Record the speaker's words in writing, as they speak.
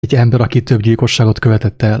Egy ember, aki több gyilkosságot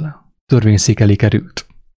követett el, törvényszék elé került.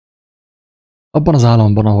 Abban az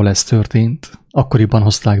államban, ahol ez történt, akkoriban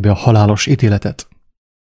hozták be a halálos ítéletet.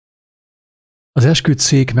 Az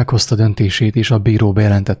esküdtszék meghozta döntését, és a bíró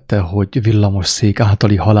bejelentette, hogy villamosszék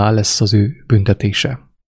általi halál lesz az ő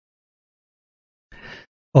büntetése.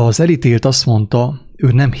 Az elítélt azt mondta,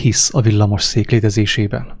 ő nem hisz a villamosszék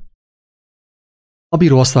létezésében. A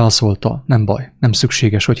bíró azt válaszolta, nem baj, nem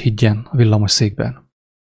szükséges, hogy higgyen a villamosszékben.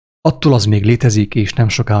 Attól az még létezik, és nem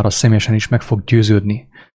sokára személyesen is meg fog győződni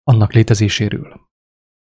annak létezéséről.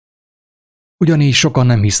 Ugyanígy sokan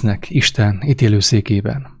nem hisznek Isten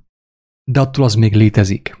ítélőszékében, de attól az még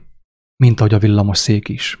létezik, mint ahogy a villamosszék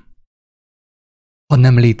is. Ha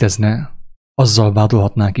nem létezne, azzal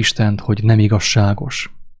vádolhatnánk Istent, hogy nem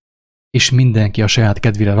igazságos, és mindenki a saját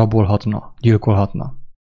kedvére rabolhatna, gyilkolhatna.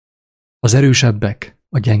 Az erősebbek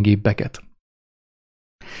a gyengébbeket.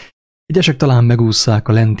 Egyesek talán megússzák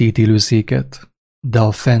a lenti ítélőszéket, de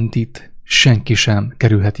a fentit senki sem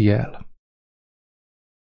kerülheti el.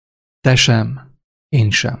 Te sem, én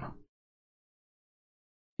sem.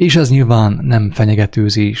 És ez nyilván nem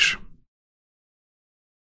fenyegetőzés.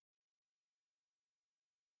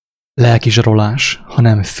 Lelkizsarolás,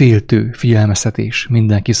 hanem féltő figyelmeztetés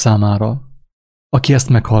mindenki számára, aki ezt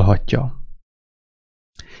meghallhatja.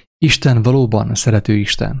 Isten valóban szerető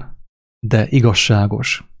Isten, de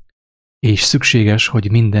igazságos, és szükséges,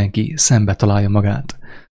 hogy mindenki szembe találja magát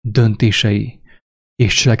döntései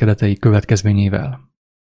és cselekedetei következményével.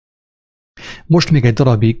 Most még egy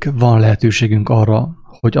darabig van lehetőségünk arra,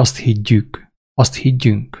 hogy azt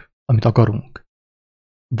higgyünk, amit akarunk.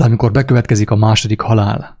 De amikor bekövetkezik a második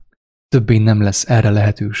halál, többé nem lesz erre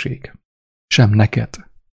lehetőség. Sem neked,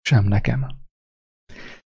 sem nekem.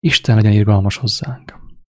 Isten legyen irgalmas hozzánk.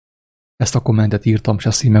 Ezt a kommentet írtam, és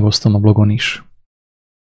ezt így megosztom a blogon is.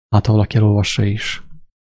 Hát ha valaki elolvassa is,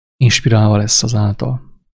 inspirálva lesz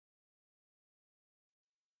azáltal.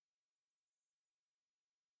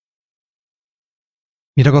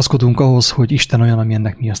 Mi ragaszkodunk ahhoz, hogy Isten olyan,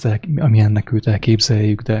 amilyennek őt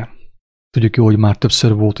elképzeljük, de tudjuk jó, hogy már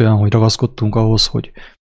többször volt olyan, hogy ragaszkodtunk ahhoz, hogy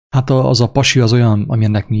hát az a pasi az olyan,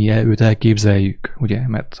 amilyennek mi őt elképzeljük, ugye,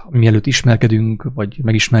 mert mielőtt ismerkedünk, vagy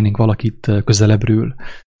megismernénk valakit közelebbről,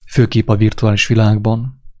 főképp a virtuális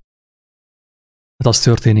világban, hát az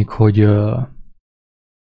történik, hogy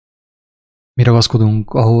mi ragaszkodunk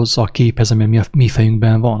ahhoz a képhez, ami a mi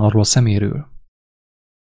fejünkben van, arról a szeméről.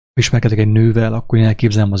 Ha ismerkedek egy nővel, akkor én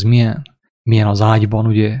elképzelem, az milyen az ágyban,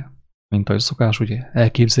 ugye, mint ahogy szokás, ugye,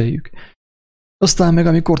 elképzeljük. Aztán meg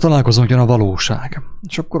amikor találkozunk, jön a valóság.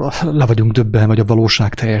 És akkor le vagyunk döbbenve, hogy a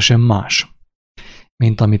valóság teljesen más,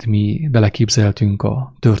 mint amit mi beleképzeltünk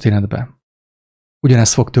a történetbe.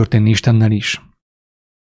 Ugyanezt fog történni Istennel is.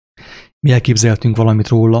 Mi elképzeltünk valamit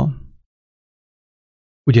róla,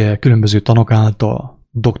 ugye különböző tanok által,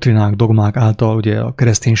 doktrinák, dogmák által, ugye a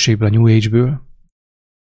kereszténységből, a New Age-ből,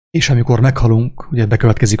 és amikor meghalunk, ugye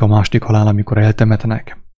bekövetkezik a második halál, amikor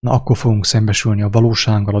eltemetnek, na akkor fogunk szembesülni a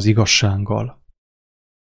valósággal, az igazsággal.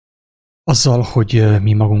 Azzal, hogy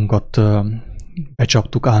mi magunkat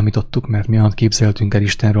becsaptuk, álmítottuk, mert mi olyan képzeltünk el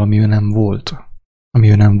Istenről, ami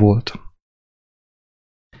ő nem volt.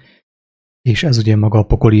 És ez ugye maga a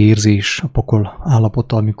pokoli érzés, a pokol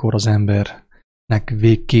állapota, amikor az embernek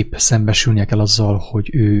végképp szembesülnie kell azzal,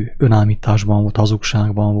 hogy ő önállításban volt,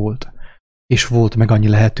 hazugságban volt, és volt meg annyi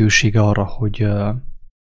lehetősége arra,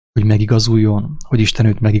 hogy megigazuljon, hogy Isten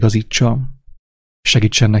őt megigazítsa,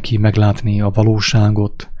 segítsen neki meglátni a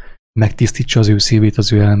valóságot, megtisztítsa az ő szívét,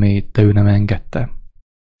 az ő elméjét, de ő nem engedte.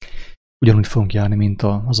 Ugyanúgy fogunk járni, mint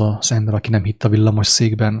az ember, aki nem hitt a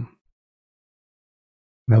villamosszékben,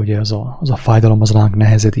 mert ugye az a fájdalom az ránk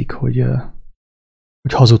nehezedik, hogy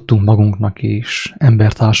hazudtunk magunknak és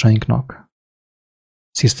embertársainknak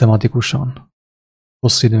szisztematikusan,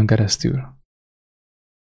 hosszú időn keresztül.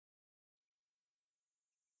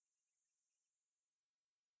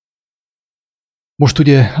 Most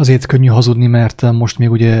ugye azért könnyű hazudni, mert most még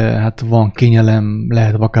ugye hát van kényelem,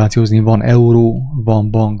 lehet vakációzni, van euró,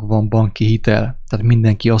 van bank, van banki hitel, tehát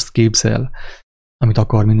mindenki azt képzel, amit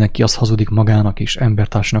akar, mindenki azt hazudik magának és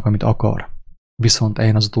embertársnak, amit akar. Viszont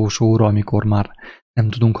eljön az utolsó óra, amikor már nem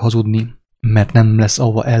tudunk hazudni, mert nem lesz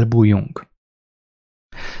ahova elbújjunk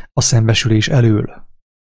a szembesülés elől.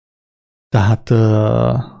 Tehát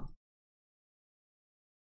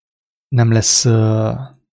nem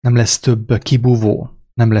lesz több kibúvó,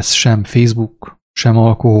 nem lesz sem Facebook, sem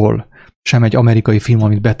alkohol, sem egy amerikai film,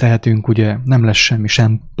 amit betehetünk, ugye nem lesz semmi,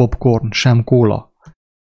 sem popcorn, sem kóla,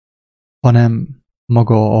 hanem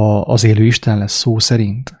maga az élő Isten lesz szó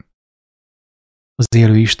szerint. Az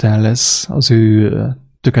élő Isten lesz, az ő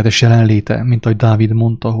tökéletes jelenléte, mint ahogy Dávid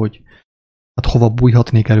mondta, hogy hát hova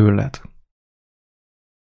bújhatnék előled.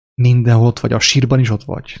 Mindenhol ott vagy, a sírban is ott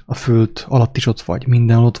vagy, a föld alatt is ott vagy,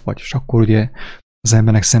 mindenhol ott vagy, és akkor ugye az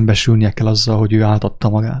embernek szembesülnie kell azzal, hogy ő áltatta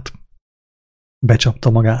magát. Becsapta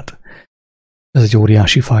magát. Ez egy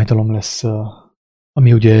óriási fájdalom lesz,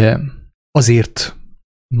 ami ugye azért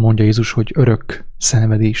mondja Jézus, hogy örök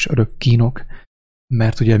szenvedés, örök kínok,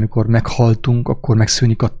 mert ugye amikor meghaltunk, akkor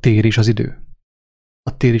megszűnik a tér és az idő.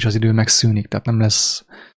 A tér és az idő megszűnik, tehát nem lesz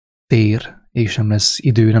tér, és nem lesz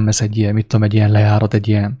idő, nem lesz egy ilyen, mit tudom, egy ilyen lejárat, egy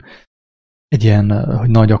ilyen, hogy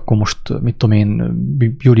nagy, akkor most, mit tudom én,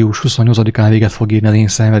 július 28-án véget fog érni az én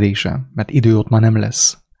szenvedésem, mert idő ott már nem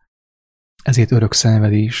lesz. Ezért örök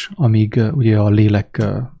szenvedés, amíg ugye a lélek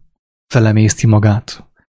felemészti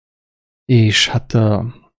magát. És hát,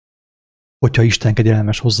 hogyha Isten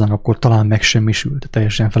kegyelmes hozzánk, akkor talán megsemmisül,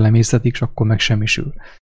 teljesen felemésztetik, és akkor megsemmisül.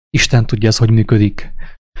 Isten tudja, ez hogy működik.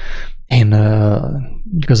 Én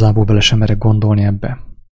igazából bele sem merek gondolni ebbe.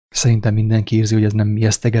 Szerintem mindenki érzi, hogy ez nem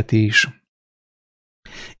ijesztegetés,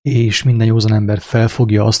 és minden józan ember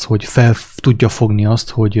felfogja azt, hogy fel tudja fogni azt,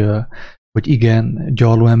 hogy igen,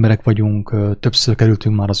 gyarló emberek vagyunk, többször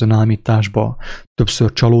kerültünk már az önállításba,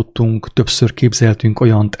 többször csalódtunk, többször képzeltünk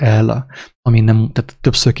olyant el, ami nem, tehát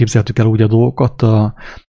többször képzeltük el úgy a dolgokat,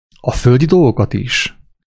 a földi dolgokat is,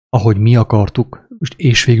 ahogy mi akartuk,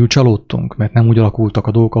 és végül csalódtunk, mert nem úgy alakultak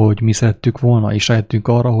a dolgok, ahogy mi szerettük volna, és rájöttünk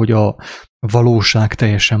arra, hogy a valóság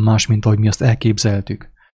teljesen más, mint ahogy mi azt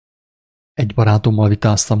elképzeltük. Egy barátommal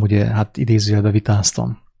vitáztam, ugye, hát idézőjelbe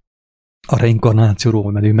vitáztam a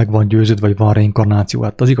reinkarnációról, mert ő meg van győződve, vagy van reinkarnáció.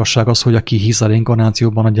 Hát az igazság az, hogy aki hisz a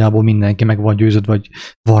reinkarnációban, nagyjából mindenki meg van győződve, vagy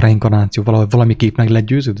van reinkarnáció, valamiképp meg lett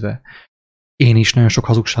győződve. Én is nagyon sok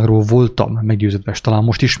hazugságról voltam meggyőződve, és talán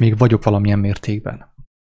most is még vagyok valamilyen mértékben.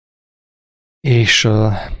 És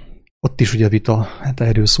ott is ugye vita, hát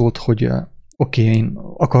erről szólt, hogy oké, én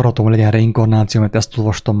akarhatom, legyen reinkarnáció, mert ezt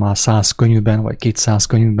olvastam már 100 könyvben, vagy 200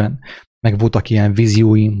 könyvben, meg voltak ilyen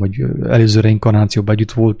vízióim, hogy előző reinkarnációban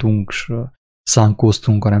együtt voltunk, és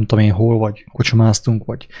szánkóztunk a nem tudom én hol, vagy kocsmáztunk,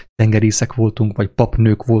 vagy tengerészek voltunk, vagy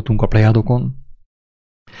papnők voltunk a plejádokon.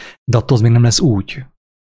 De attól az még nem lesz úgy.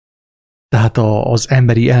 Tehát az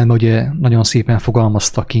emberi elme, ugye nagyon szépen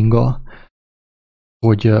fogalmazta Kinga,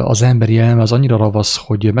 hogy az emberi elme az annyira ravasz,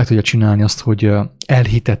 hogy meg tudja csinálni azt, hogy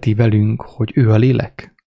elhiteti velünk, hogy ő a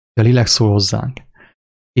lélek. A lélek szól hozzánk.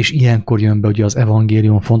 És ilyenkor jön be ugye az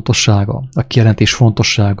evangélium fontossága, a kijelentés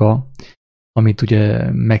fontossága, amit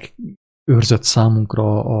ugye megőrzött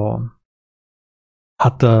számunkra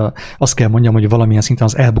hát azt kell mondjam, hogy valamilyen szinten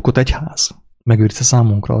az elbukott egyház megőrizte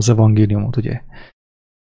számunkra az evangéliumot, ugye.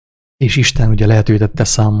 És Isten ugye lehetővé tette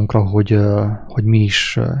számunkra, hogy mi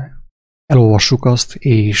is elolvassuk azt,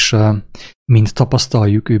 és mint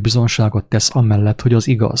tapasztaljuk, ő bizonságot tesz amellett, hogy az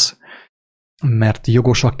igaz. Mert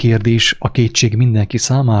jogos a kérdés, a kétség mindenki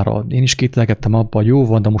számára. Én is kételkedtem abban, jó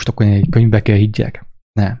van, de most akkor egy könyvbe kell higgyek.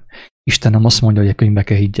 Nem. Isten nem azt mondja, hogy egy könyvbe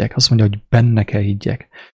kell higgyek, azt mondja, hogy benne kell higgyek.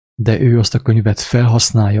 De ő azt a könyvet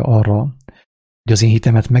felhasználja arra, hogy az én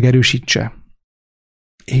hitemet megerősítse.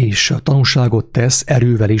 És tanúságot tesz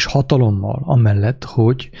erővel és hatalommal amellett,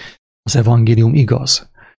 hogy az evangélium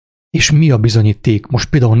igaz. És mi a bizonyíték? Most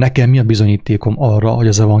például nekem mi a bizonyítékom arra, hogy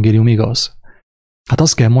az evangélium igaz? Hát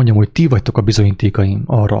azt kell mondjam, hogy ti vagytok a bizonyítékaim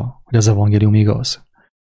arra, hogy az evangélium igaz.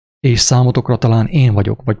 És számotokra talán én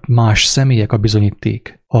vagyok, vagy más személyek a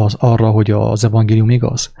bizonyíték arra, hogy az evangélium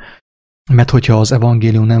igaz. Mert hogyha az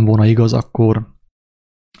evangélium nem volna igaz, akkor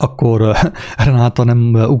Renáta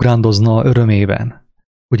nem ugrándozna örömében.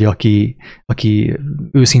 Ugye, aki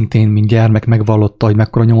őszintén, mint gyermek megvallotta, hogy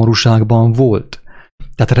mekkora nyomorúságban volt.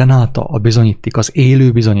 Tehát Renáta a bizonyíték, az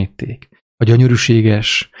élő bizonyíték, a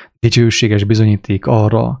gyönyörűséges, dicsőséges bizonyíték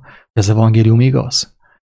arra, hogy az evangélium igaz.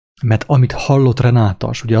 Mert amit hallott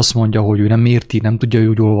Renáta, ugye azt mondja, hogy ő nem érti, nem tudja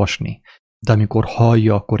úgy olvasni, de amikor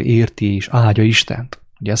hallja, akkor érti és áldja Istent.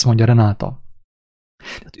 Ugye ezt mondja Renáta.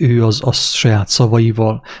 Tehát ő az saját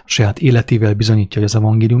szavaival, a saját életével bizonyítja, hogy az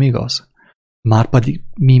evangélium igaz. Márpedig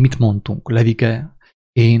mi mit mondtunk? Levike,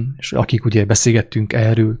 én, és akik ugye beszélgettünk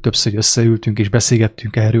erről, többször összeültünk és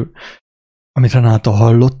beszélgettünk erről, amit Renáta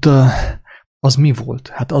hallott, az mi volt?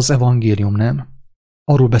 Hát az evangélium, nem?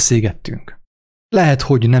 Arról beszélgettünk. Lehet,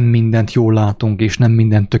 hogy nem mindent jól látunk, és nem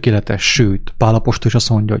mindent tökéletes, sőt, Pál apostol is azt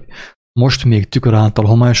mondja, hogy most még tükör által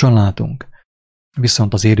homályosan látunk.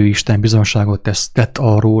 Viszont az élő Isten bizonságot tett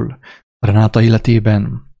arról Renáta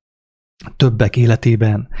életében, többek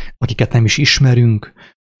életében, akiket nem is ismerünk,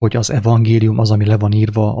 hogy az evangélium az, ami le van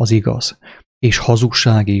írva, az igaz. És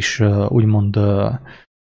hazugság is úgymond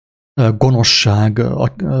gonoszság,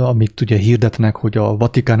 amit ugye hirdetnek, hogy a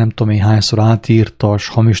Vatikán nem tudom én hányszor átírta, s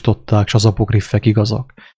hamisították, s az apokrifek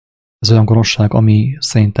igazak. Ez olyan gonoszság, ami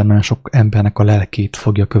szerintem nagyon sok embernek a lelkét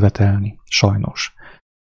fogja követelni, sajnos.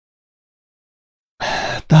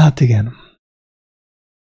 Tehát igen.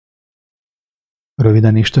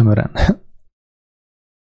 Röviden és tömören.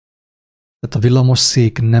 Tehát a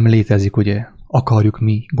villamosszék nem létezik, ugye? Akarjuk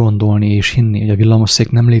mi gondolni és hinni, hogy a villamosszék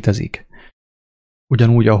nem létezik.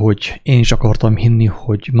 Ugyanúgy, ahogy én is akartam hinni,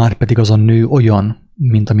 hogy már pedig az a nő olyan,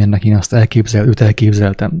 mint amilyennek én azt őt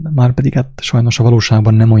elképzeltem. Már pedig hát sajnos a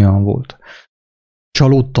valóságban nem olyan volt.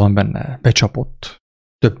 Csalódtam benne, becsapott.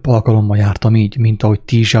 Több alkalommal jártam így, mint ahogy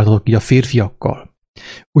ti is jártatok így a férfiakkal.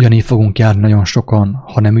 Ugyanígy fogunk járni nagyon sokan,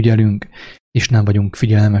 ha nem ügyelünk, és nem vagyunk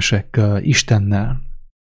figyelmesek Istennel.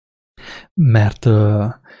 Mert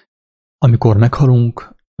amikor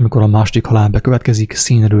meghalunk, amikor a második halál bekövetkezik,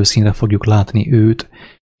 színről színre fogjuk látni őt,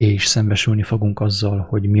 és szembesülni fogunk azzal,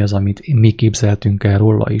 hogy mi az, amit mi képzeltünk el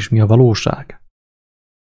róla, és mi a valóság.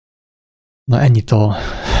 Na ennyit a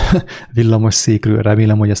villamosszékről.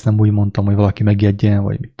 Remélem, hogy ezt nem úgy mondtam, hogy valaki megjegyen,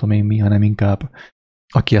 vagy mit tudom én mi, hanem inkább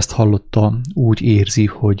aki ezt hallotta, úgy érzi,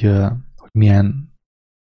 hogy milyen,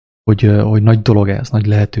 hogy nagy dolog ez, nagy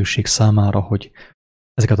lehetőség számára, hogy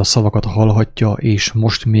ezeket a szavakat hallhatja, és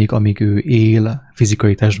most még, amíg ő él,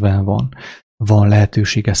 fizikai testben van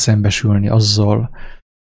lehetősége szembesülni azzal,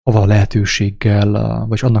 avval a lehetőséggel,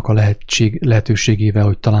 vagy annak a lehetőségével,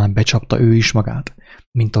 hogy talán becsapta ő is magát,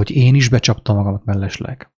 mint ahogy én is becsaptam magamat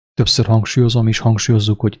mellesleg. Többször hangsúlyozom, és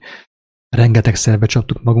hangsúlyozzuk, hogy rengetegszer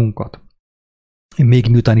becsaptuk magunkat. Még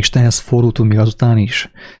miután Istenhez fordultunk, még azután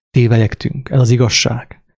is tévelyegtünk. Ez az igazság.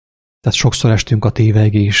 Tehát sokszor estünk a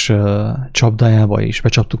tévegés csapdájába, és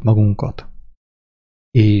becsaptuk magunkat.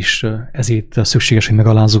 És ezért szükséges, hogy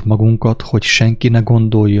megalázzuk magunkat, hogy senki ne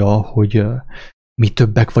gondolja, hogy mi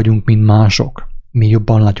többek vagyunk, mint mások. Mi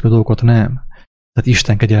jobban látjuk a dolgokat, nem. Tehát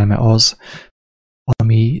Isten kegyelme az,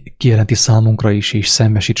 ami kijelenti számunkra is, és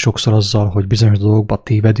szembesít sokszor azzal, hogy bizonyos dolgokba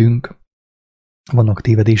tévedünk, vannak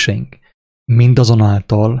tévedéseink.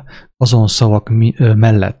 Mindazonáltal azon szavak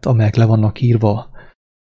mellett, amelyek le vannak írva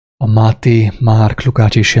a Máté, Márk,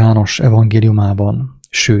 Lukács és János evangéliumában,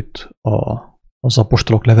 sőt az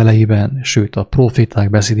apostolok leveleiben, sőt a proféták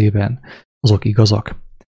beszédében, azok igazak.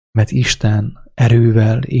 Mert Isten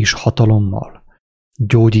erővel és hatalommal,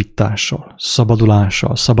 gyógyítással,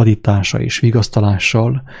 szabadulással, szabadítással és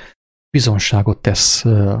vigasztalással bizonságot tesz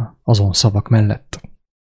azon szavak mellett.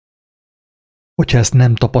 Hogyha ezt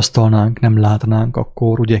nem tapasztalnánk, nem látnánk,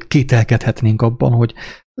 akkor ugye kételkedhetnénk abban, hogy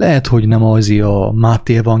lehet, hogy nem az a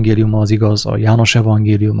Máté evangéliuma az igaz, a János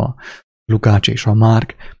evangéliuma, Lukács és a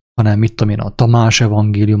Márk, hanem mit tudom én, a Tamás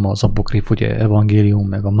evangéliuma, az apokrif ugye evangélium,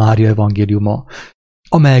 meg a Mária evangéliuma,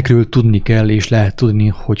 amelyekről tudni kell, és lehet tudni,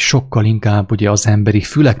 hogy sokkal inkább ugye az emberi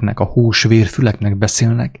füleknek, a hús-vér füleknek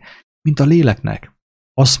beszélnek, mint a léleknek.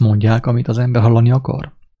 Azt mondják, amit az ember hallani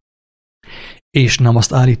akar. És nem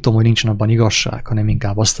azt állítom, hogy nincsen abban igazság, hanem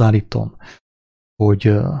inkább azt állítom, hogy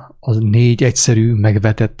az 4 egyszerű,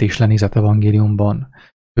 megvetett és lenézett evangéliumban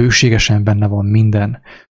bőségesen benne van minden,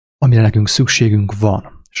 amire nekünk szükségünk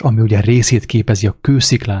van, és ami ugye részét képezi a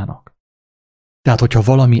kősziklának. Tehát, hogyha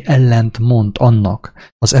valami ellent mond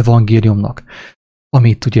annak az evangéliumnak,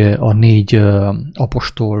 amit ugye a 4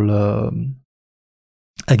 apostol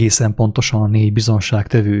egészen pontosan a 4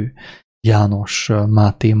 bizonságtevő János,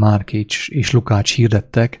 Máté, Márk és Lukács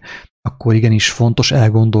hirdettek, akkor igenis fontos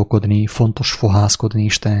elgondolkodni, fontos fohászkodni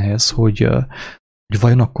Istenhez, hogy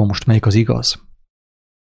vajon akkor most melyik az igaz.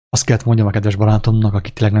 Azt kellett mondjam a kedves barátomnak,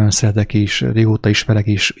 akit tényleg nagyon szeretek és régóta ismerek,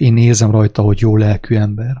 és én érzem rajta, hogy jó lelkű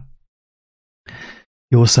ember,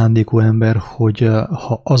 jó szándékú ember, hogy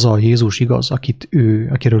ha az a Jézus igaz,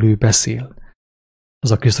 akiről ő beszél,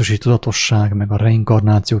 az a krisztusi tudatosság, meg a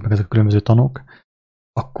reinkarnációk, meg ezek a különböző tanok,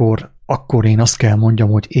 akkor én azt kell mondjam,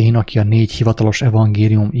 hogy én, aki a 4 hivatalos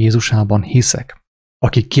evangélium Jézusában hiszek,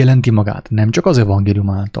 aki kijelenti magát nem csak az evangélium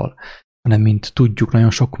által, hanem mint tudjuk,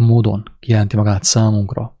 nagyon sok módon kijelenti magát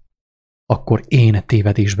számunkra, akkor én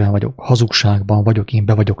tévedésben vagyok, hazugságban vagyok, én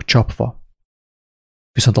be vagyok csapva.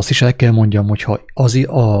 Viszont azt is el kell mondjam, hogy ha az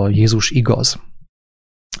a Jézus igaz,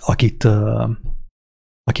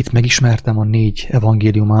 akit megismertem a 4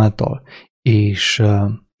 evangélium által, és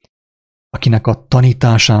akinek a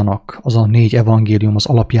tanításának az a 4 evangélium az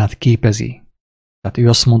alapját képezi. Tehát ő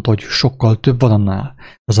azt mondta, hogy sokkal több van annál,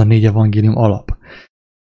 az a 4 evangélium alap.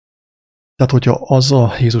 Tehát, hogyha az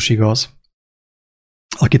a Jézus igaz,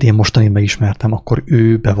 akit én mostanig megismertem, akkor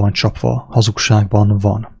ő be van csapva, hazugságban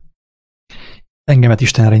van. Engemet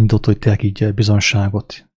Istenre nyitott, hogy tényleg így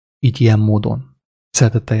bizonságot, így ilyen módon,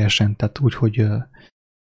 szeretetteljesen, tehát úgy, hogy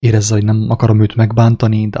érezze, hogy nem akarom őt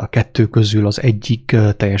megbántani, de a kettő közül az egyik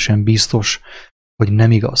teljesen biztos, hogy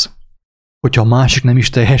nem igaz. Hogyha a másik nem is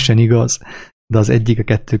teljesen igaz, de az egyik a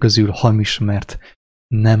kettő közül hamis, mert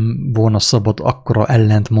nem volna szabad akkora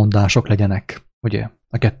ellentmondások legyenek, ugye,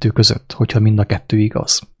 a kettő között, hogyha mind a kettő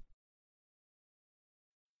igaz.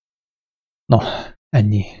 Na,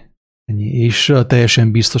 ennyi. És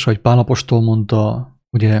teljesen biztos, hogy Pál apostol mondta,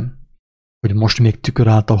 ugye, hogy most még tükör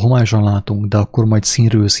által homályosan látunk, de akkor majd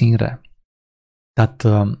színről színre. Tehát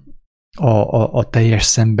a teljes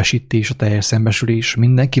szembesítés, a teljes szembesülés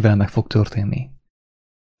mindenkivel meg fog történni.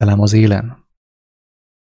 Velem az élen.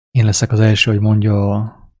 Én leszek az első, hogy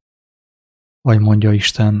mondja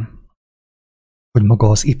Isten, hogy maga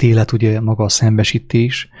az ítélet, ugye, maga a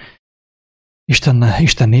szembesítés,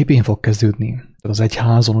 Isten népén fog kezdődni. Tehát az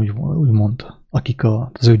egyházon, úgymond, akik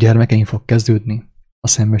az ő gyermekein fog kezdődni a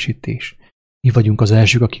szembesítés. Mi vagyunk az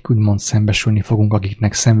elsők, akik úgymond szembesülni fogunk,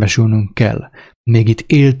 akiknek szembesülnünk kell. Még itt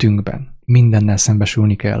éltünkben mindennel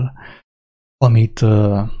szembesülni kell,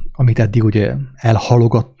 amit eddig ugye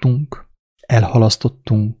elhalogattunk,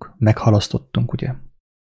 elhalasztottunk, meghalasztottunk, ugye.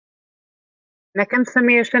 Nekem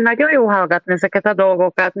személyesen nagyon jó hallgatni ezeket a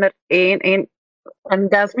dolgokat, mert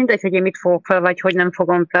de az mindegy, hogy én mit fogok fel, vagy hogy nem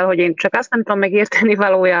fogom fel, hogy én csak azt nem tudom megérteni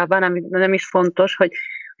valójában, ami nem is fontos, hogy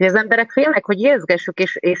az emberek félnek, hogy ijeszgessük,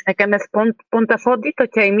 és nekem ez pont a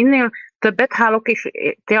fordítottja, én minél többet hálok, és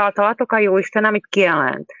ti általatok a Jóisten, amit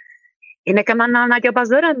kijelent. Én nekem annál nagyobb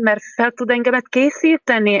az öröm, mert fel tud engemet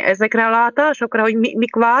készíteni ezekre a látásokra, hogy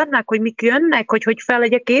mik várnak, hogy mik jönnek, hogy fel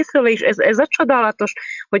legyek készülve, és ez a csodálatos,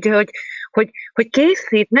 hogy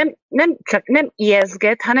készít, nem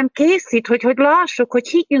ijeszget, hanem készít, hogy lássuk, hogy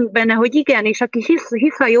higgyünk benne, hogy igen, és aki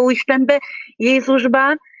hisz a Jóistenbe,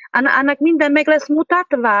 Jézusban, annak minden meg lesz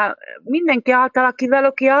mutatva, mindenki által, akivel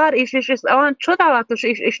aki jár, és ez olyan csodálatos,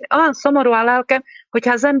 és olyan szomorú a lelkem,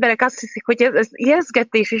 hogyha az emberek azt hiszik, hogy ez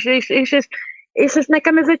ijeszgetés, és ez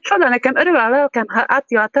nekem ez egy csoda, nekem örül a lelkem, ha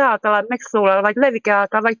Attila te általad megszólal, vagy Levike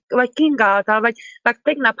által, vagy Kinga által, vagy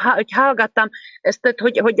tegnap, hogy hallgattam ezt,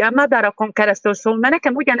 hogy a madarakon keresztül szól, mert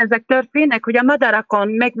nekem ugyanezek történnek, hogy a madarakon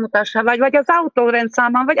megmutassa, vagy az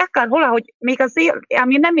autórendszámon, vagy akárhol, hogy még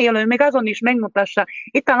ami nem élő, még azon is megmutassa.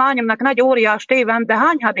 Itt a lányomnak nagy óriás tévem, de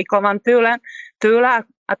hányadika van tőle,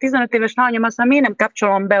 a 15 éves lányom azt mondja, miért nem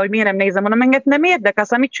kapcsolom be, hogy miért nem nézem, mondom, engem nem érdekel,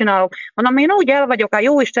 azt mit csinálok. Mondom, én úgy el vagyok a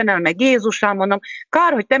Jóistennel, meg Jézussal, mondom,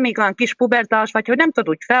 kár, hogy te még olyan kis pubertás vagy, hogy nem tudod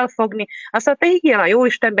úgy felfogni. Azt mondja, te higgyél a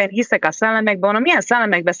Jóistenben, hiszek a szellemekben, mondom, milyen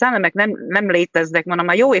szellemekben, szellemek nem léteznek, mondom,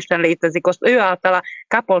 a Jóisten létezik, azt ő általa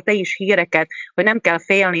kapol te is híreket, hogy nem kell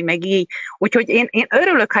félni, meg így. Úgyhogy én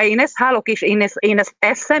örülök, ha én ezt hálok, és én ezt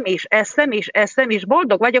eszem, és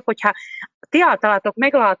boldog vagyok, hogyha ti általatok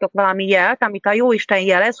meglátok valami jelt, amit a Jóisten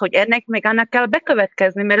jelez, hogy ennek meg annak kell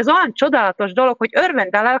bekövetkezni, mert ez olyan csodálatos dolog, hogy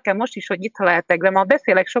örvend a lelkem most is, hogy itt lehetek, de ma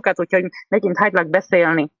beszélek sokat, úgyhogy megint hagylak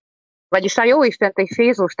beszélni. Vagyis a Jóistent és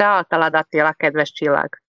Jézus te általad adtél a kedves csillag.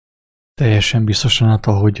 Teljesen biztosan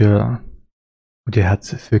által, hogy ugye hát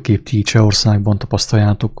főképp ti Csehországban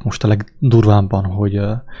tapasztaljátok most a legdurvábban,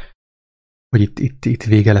 hogy itt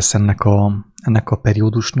vége lesz ennek a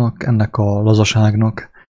periódusnak, ennek a lazaságnak.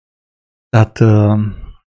 Tehát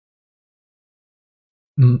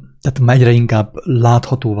már egyre inkább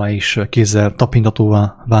láthatóvá és kézzel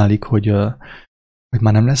tapintatóvá válik, hogy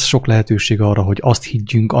már nem lesz sok lehetőség arra, hogy azt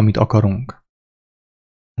higgyünk, amit akarunk.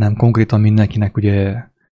 Hanem konkrétan mindenkinek ugye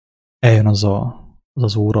eljön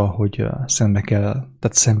az óra, hogy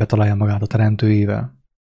szembe találja magát a teremtőjével.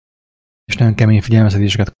 És nagyon kemény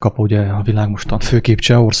figyelmeztetéseket kap ugye a világ mostan, főképp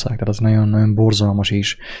Csehország, tehát az nagyon-nagyon borzalmas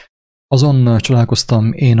is. Azon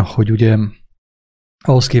csodálkoztam én, hogy ugye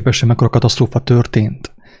ahhoz képest, hogy mekkora katasztrófa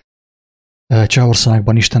történt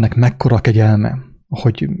Csehországban, Istennek mekkora kegyelme,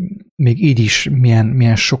 hogy még így is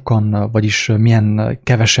milyen sokan, vagyis milyen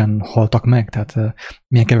kevesen haltak meg, tehát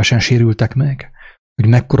milyen kevesen sérültek meg, hogy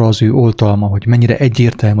mekkora az ő oltalma, hogy mennyire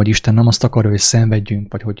egyértelmű, hogy Isten nem azt akarja, hogy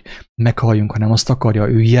szenvedjünk, vagy hogy meghalljunk, hanem azt akarja,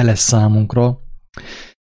 ő jelez számunkra,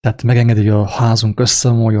 tehát megengedi, hogy a házunk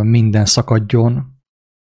összeomoljon, minden szakadjon,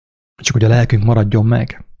 csak hogy a lelkünk maradjon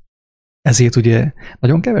meg. Ezért ugye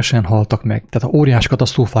nagyon kevesen haltak meg. Tehát óriás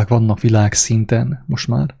katasztrófák vannak világszinten most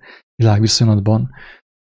már, világviszonylatban,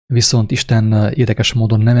 viszont Isten érdekes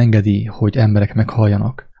módon nem engedi, hogy emberek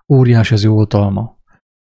meghalljanak. Óriás az ő oltalma.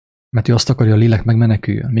 Mert ő azt akarja, a lélek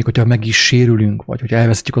megmeneküljön. Még hogyha meg is sérülünk, vagy hogy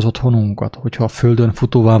elvesztjük az otthonunkat, hogyha a földön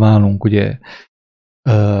futóvá válunk, ugye,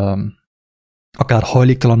 akár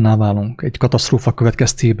hajléktalanná válunk egy katasztrófa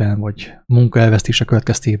következtében, vagy munka elvesztése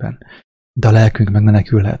következtében, de a lelkünk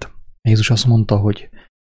megmenekülhet. Jézus azt mondta, hogy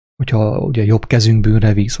hogyha ugye jobb kezünk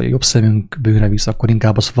bűnre visz, vagy jobb szemünk bűnre visz, akkor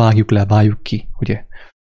inkább azt vágjuk le, váljuk ki, ugye?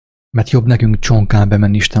 Mert jobb nekünk csonkán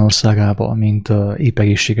bemenni Isten országába, mint épp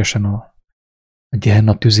egészségesen a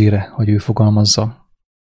Gehenna tüzére, hogy ő fogalmazza.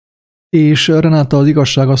 És Renáta, az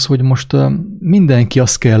igazság az, hogy most mindenki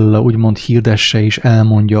azt kell úgymond hirdesse és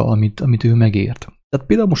elmondja, amit ő megért. Tehát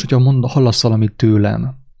például most, hogyha hallasz valamit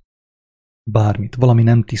tőlem, bármit, valami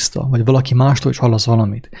nem tiszta, vagy valaki mástól is hallasz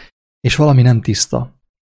valamit, és valami nem tiszta,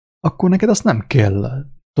 akkor neked azt nem kell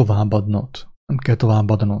továbbadnod. Nem kell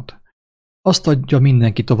továbbadnod. Azt adja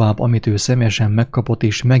mindenki tovább, amit ő személyesen megkapott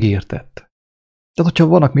és megértett. Tehát,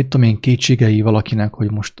 hogyha vannak, mit tudom én, kétségei valakinek,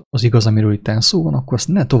 hogy most az igaz, amiről itt szó van, akkor azt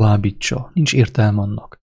ne továbbítsa. Nincs értelme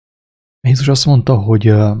annak. Jézus azt mondta,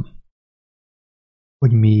 hogy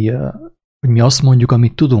mi azt mondjuk,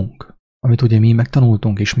 amit tudunk, amit ugye mi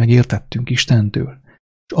megtanultunk és megértettünk Istentől,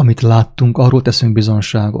 és amit láttunk, arról teszünk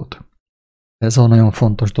bizonságot. Ez a nagyon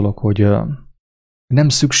fontos dolog, hogy nem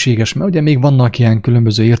szükséges, mert ugye még vannak ilyen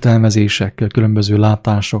különböző értelmezések, különböző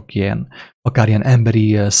látások, akár ilyen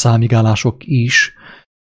emberi számigálások is,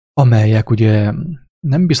 amelyek ugye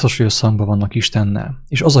nem biztos, hogy összhangban vannak Istennel.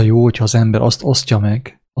 És az a jó, hogyha az ember azt osztja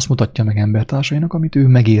meg, azt mutatja meg embertársainak, amit ő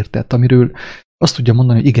megértett, amiről azt tudja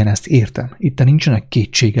mondani, hogy igen, ezt értem. Itt nincsenek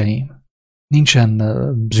kétségeim. Nincsen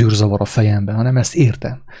zűrzavar a fejemben, hanem ezt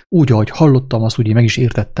értem. Úgy, ahogy hallottam, azt úgy meg is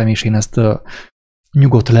értettem, és én ezt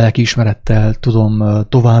nyugodt lelkiismerettel tudom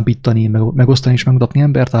továbbítani, megosztani és megmutatni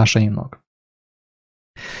embertársaimnak.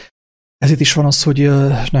 Ezért is van az, hogy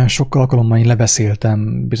nagyon sok alkalommal én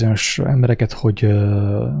lebeszéltem bizonyos embereket, hogy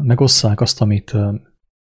megosszák azt,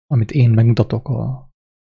 amit én megmutatok a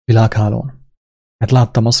világhálón. Mert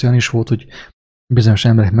láttam azt, olyan is volt, hogy bizonyos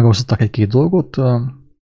emberek megosztottak egy-két dolgot,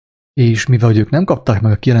 és mivel ők nem kapták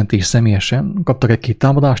meg a kijelentést személyesen, kaptak egy-két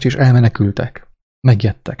támadást, és elmenekültek,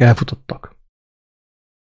 megjettek, elfutottak.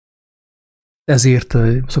 Ezért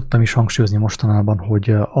szoktam is hangsúlyozni mostanában, hogy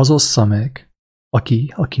az ossza meg,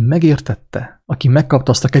 aki megértette, aki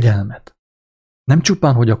megkapta azt a kegyelmet. Nem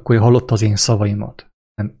csupán, hogy akkor hallotta az én szavaimat,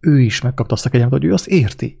 hanem ő is megkapta azt a kegyelmet, hogy ő azt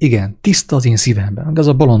érti. Igen, tiszta az én szívemben. De ez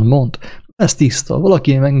a balon mond, ez tiszta.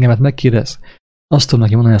 Valaki engemet megkérdez, azt tudom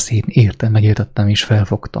neki mondani, ezt én értem, megértettem és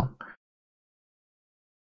felfogtam.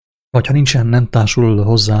 Vagy ha nem társul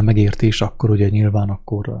hozzá megértés, akkor ugye nyilván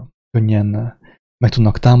akkor könnyen meg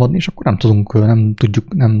tudnak támadni, és akkor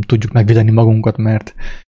nem tudjuk megvédeni magunkat, mert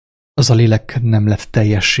az a lélek nem lett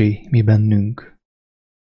teljessé mi bennünk.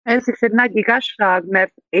 Ez is egy nagy igazság,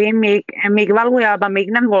 mert én még valójában még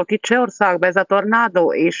nem volt itt Csehországban ez a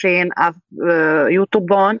tornádó, és én a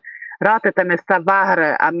YouTube-on rátettem ezt a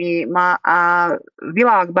várra, ami ma a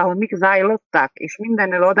világban, hogy mik zajlottak, és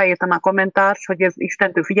mindenről odaírtam a kommentárt, hogy ez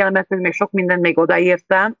Istentől figyelmet, meg sok mindent még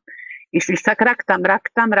odaírtam, és csak raktam,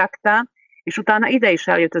 és utána ide is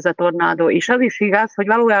eljött ez a tornádó. És az is igaz, hogy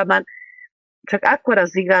valójában csak akkor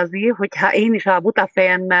az igazi, hogyha én is a buta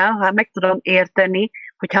fejemmel, ha meg tudom érteni,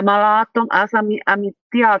 hogyha ma látom az, amit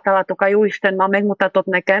ti általatok a Jóisten ma megmutatott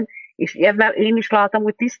nekem, és ezzel én is látom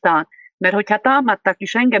úgy tisztán. Mert hogyha támadtak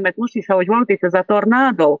is engemet most is, ahogy volt itt ez a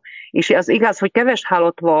tornádó, és az igaz, hogy keves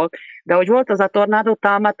halott volt, de hogy volt az a tornádó,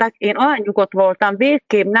 támadtak, én olyan nyugodt voltam,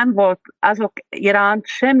 végképp nem volt azok iránt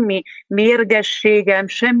semmi mérgességem,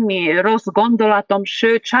 semmi rossz gondolatom,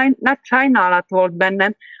 sőt, nagy sajnálat volt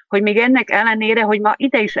bennem, hogy még ennek ellenére, hogy ma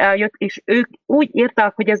ide is eljött, és ők úgy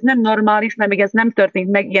írták, hogy ez nem normális, mert még ez nem történt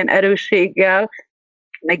meg ilyen erősséggel,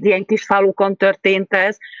 meg ilyen kis falukon történt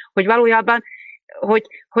ez, hogy valójában,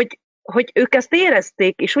 hogy ők ezt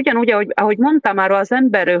érezték, és ugyanúgy, ahogy mondtam már az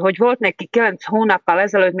emberről, hogy volt neki 9 hónappal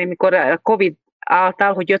ezelőtt, még mikor a Covid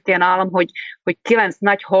által, hogy jött ilyen állam, hogy 9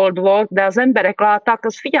 nagy hold volt, de az emberek látták,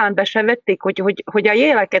 azt figyelembe se vették, hogy a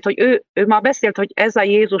jeleket, hogy ő már beszélt, hogy ez a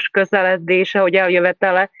Jézus közeledése, hogy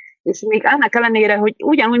eljövetele, és még annak ellenére, hogy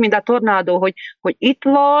ugyanúgy, mint a tornádó, hogy itt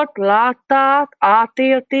volt, látták,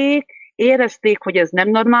 átélték, érezték, hogy ez nem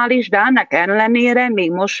normális, de annak ellenére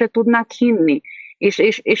még most se tudnak hinni.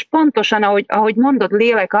 És pontosan, ahogy mondod,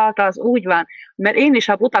 lélek által az úgy van, mert én is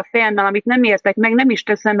a buta fejemmel, amit nem értek meg, nem is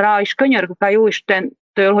teszem rá, és könyörgök a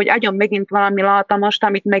Jóistentől, hogy adjon megint valami látamost,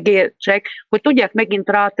 amit megértsek, hogy tudják megint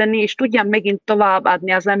rátenni, és tudjam megint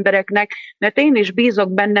továbbadni az embereknek, mert én is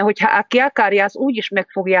bízok benne, hogy ha aki akarja, az úgy is meg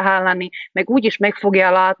fogja hallani, meg úgy is meg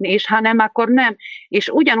fogja látni, és ha nem, akkor nem. És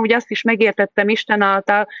ugyanúgy azt is megértettem Isten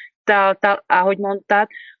által, ahogy mondtad,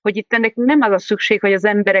 hogy itt ennek nem az a szükség, hogy az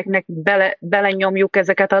embereknek belenyomjuk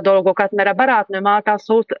ezeket a dolgokat, mert a barátnőm által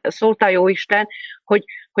szólt a Jóisten,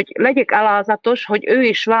 hogy legyek alázatos, hogy ő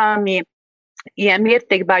is valami ilyen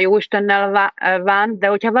mértékben Jóistennel van, de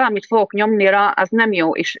hogyha valamit fogok nyomni rá, az nem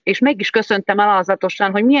jó. És meg is köszöntem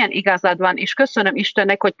alázatosan, hogy milyen igazad van, és köszönöm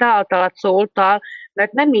Istennek, hogy te általad szóltál,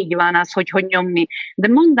 mert nem így van az, hogy nyomni. De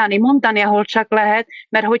mondani, ahol csak lehet,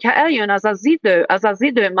 mert hogyha eljön az az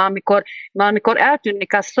idő, már amikor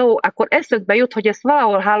eltűnik a szó, akkor eszükbe jut, hogy ezt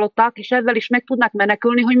valahol hallottak, és ezzel is meg tudnak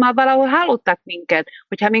menekülni, hogy már valahol hallottak minket.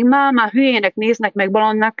 Hogyha még már hülyének néznek meg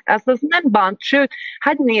balonnak, az nem bánt, sőt,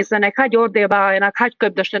 hagy nézzenek, hagy ordélba álljanak, hagy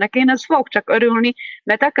köbdössenek. Én ezt fogok csak örülni,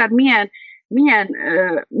 mert akár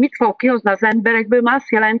mit fog kihozni az emberekből, már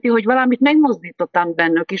azt jelenti, hogy valamit megmozdítottam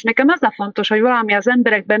bennük, és nekem az a fontos, hogy valami az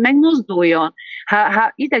emberekben megmozduljon.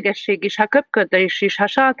 Ha idegesség is, ha köpködés is, ha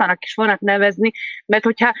sátának is vannak nevezni, mert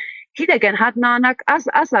hogyha hidegen hadnának,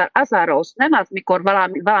 az a rossz, nem az, mikor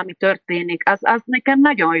valami történik, az nekem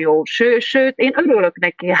nagyon jó. Sőt, én örülök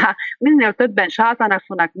neki, ha minél többen sátának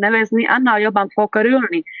fognak nevezni, annál jobban fog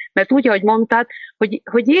örülni. Mert úgy, ahogy mondtad,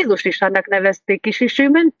 hogy Jézus is annak nevezték is, és ő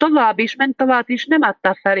ment tovább is, nem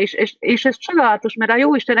adta fel, és ez csodálatos, mert a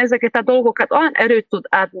Jóisten ezeket a dolgokat olyan erőt tud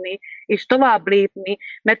adni, és tovább lépni,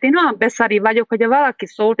 mert én olyan beszari vagyok, hogy ha valaki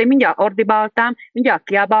szólt, én mindjárt ordibáltam, mindjárt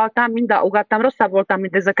kiabáltam, mindjárt ugattam, rosszabb voltam,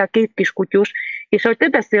 mint ezek a két kis kutyus, és ahogy te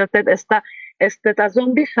beszélted ezt a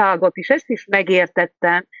zombiságot is, ezt is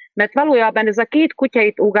megértettem, mert valójában ez a két kutya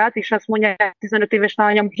itt ugát, és azt mondja 15 éves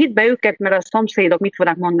lányom, hidd be őket, mert a szomszédok mit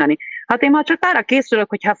fognak mondani. Hát én már csak arra készülök,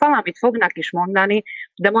 hogy ha valamit fognak is mondani,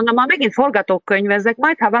 de mondom, már megint forgatókönyvezek,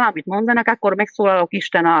 majd ha valamit mondanak, akkor megszólalok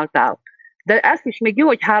Isten által. De ezt is még jó,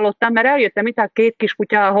 hogy hallottam, mert eljöttem itt a két kis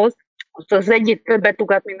kutyához, az egyik többet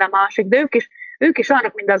ugat, mint a másik, de ők is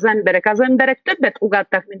olyanok, mint az emberek. Az emberek többet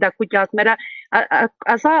ugattak, mint a kutyák, mert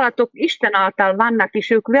az állatok Isten által vannak, és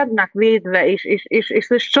ők vannak védve, és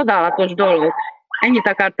ez csodálatos dolog. Ennyit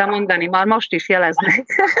akartam mondani, már most is jeleznek.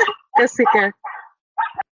 Köszönöm.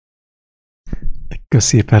 Kösz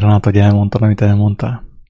szépen, Renát, hogy elmondtad, amit elmondtál.